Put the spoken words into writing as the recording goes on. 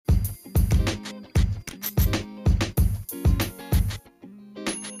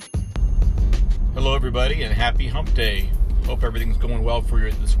everybody, and happy hump day. Hope everything's going well for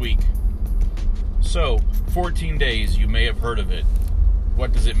you this week. So, 14 days, you may have heard of it.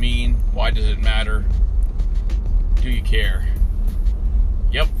 What does it mean? Why does it matter? Do you care?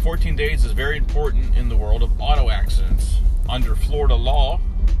 Yep, 14 days is very important in the world of auto accidents. Under Florida law,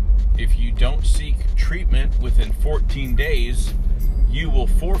 if you don't seek treatment within 14 days, you will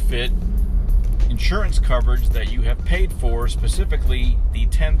forfeit insurance coverage that you have paid for, specifically the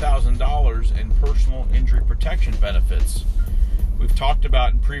 $10,000 in personal injury protection benefits. We've talked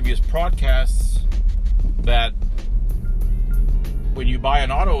about in previous podcasts that when you buy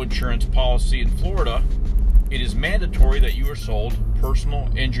an auto insurance policy in Florida, it is mandatory that you are sold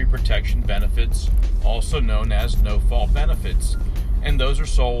personal injury protection benefits, also known as no-fault benefits, and those are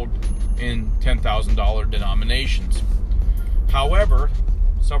sold in $10,000 denominations. However,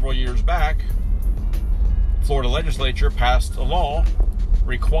 several years back, Florida legislature passed a law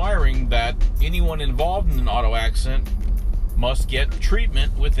requiring that anyone involved in an auto accident must get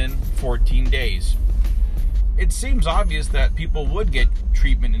treatment within 14 days. It seems obvious that people would get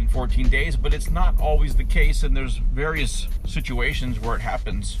treatment in 14 days, but it's not always the case, and there's various situations where it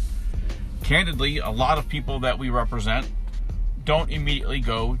happens. Candidly, a lot of people that we represent don't immediately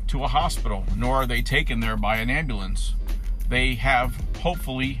go to a hospital, nor are they taken there by an ambulance. They have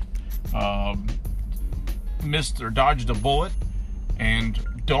hopefully missed or dodged a bullet and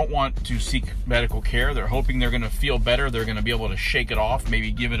don't want to seek medical care. They're hoping they're going to feel better. They're going to be able to shake it off,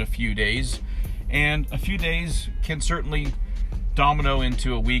 maybe give it a few days. And a few days can certainly domino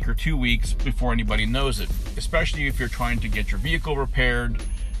into a week or 2 weeks before anybody knows it, especially if you're trying to get your vehicle repaired,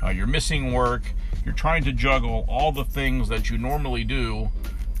 you're missing work, you're trying to juggle all the things that you normally do,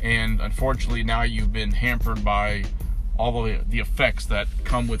 and unfortunately now you've been hampered by all of the effects that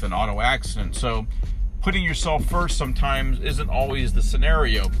come with an auto accident. So putting yourself first sometimes isn't always the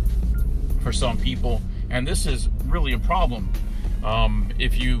scenario for some people, and this is really a problem.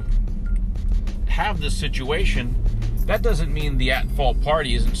 If you have this situation, that doesn't mean the at-fault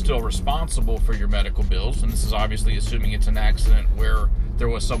party isn't still responsible for your medical bills, and this is obviously assuming it's an accident where there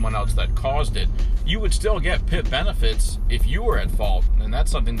was someone else that caused it. You would still get PIP benefits if you were at fault, and that's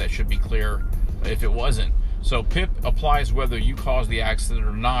something that should be clear if it wasn't. So PIP applies whether you caused the accident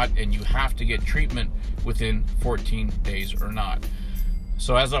or not, and you have to get treatment within 14 days or not.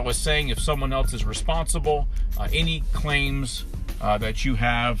 So as I was saying, if someone else is responsible, any claims that you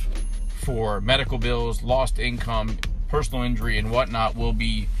have for medical bills, lost income, personal injury, and whatnot will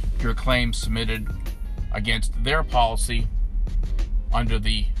be your claims submitted against their policy under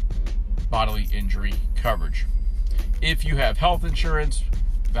the bodily injury coverage. If you have health insurance,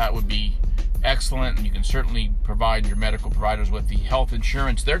 that would be excellent, and you can certainly provide your medical providers with the health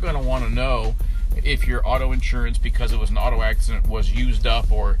insurance. They're going to want to know if your auto insurance, because it was an auto accident, was used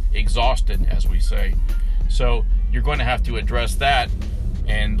up or exhausted, as we say. So you're going to have to address that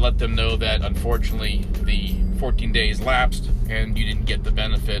and let them know that unfortunately the 14 days lapsed and you didn't get the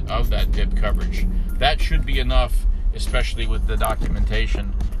benefit of that PIP coverage. That should be enough, especially with the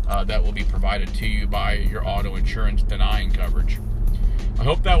documentation that will be provided to you by your auto insurance denying coverage. I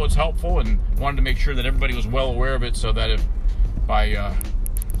hope that was helpful, and wanted to make sure that everybody was well aware of it, so that if by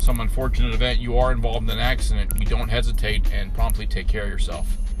some unfortunate event you are involved in an accident, you don't hesitate and promptly take care of yourself.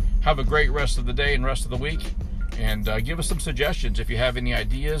 Have a great rest of the day and rest of the week, and give us some suggestions if you have any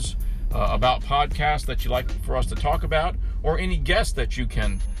ideas about podcasts that you'd like for us to talk about, or any guests that you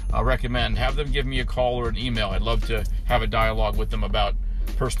can recommend. Have them give me a call or an email. I'd love to have a dialogue with them about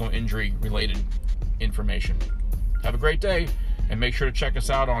personal injury related information. Have a great day, and make sure to check us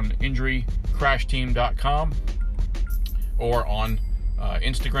out on injurycrashteam.com or on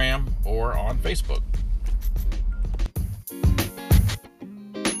Instagram or on Facebook.